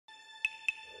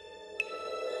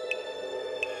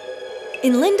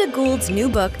In Linda Gould's new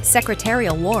book,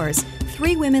 Secretarial Wars,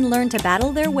 3 women learn to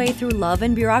battle their way through love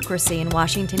and bureaucracy in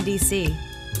Washington, D.C.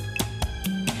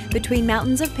 Between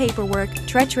mountains of paperwork,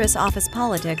 treacherous office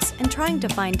politics, and trying to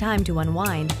find time to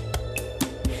unwind,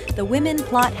 the women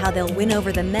plot how they'll win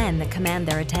over the men that command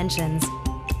their attentions.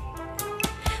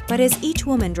 But as each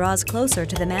woman draws closer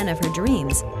to the man of her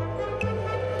dreams,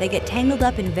 they get tangled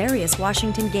up in various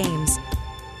Washington games.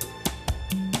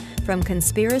 From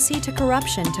conspiracy to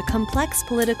corruption to complex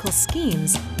political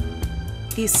schemes,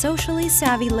 these socially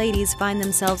savvy ladies find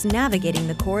themselves navigating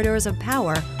the corridors of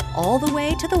power all the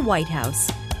way to the White House.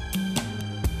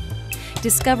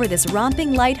 Discover this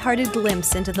romping, light-hearted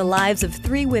glimpse into the lives of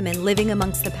 3 women living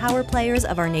amongst the power players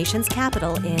of our nation's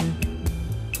capital in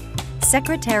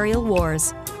Secretarial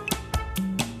Wars.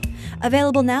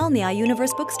 Available now in the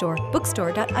iUniverse bookstore,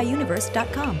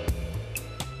 bookstore.iUniverse.com.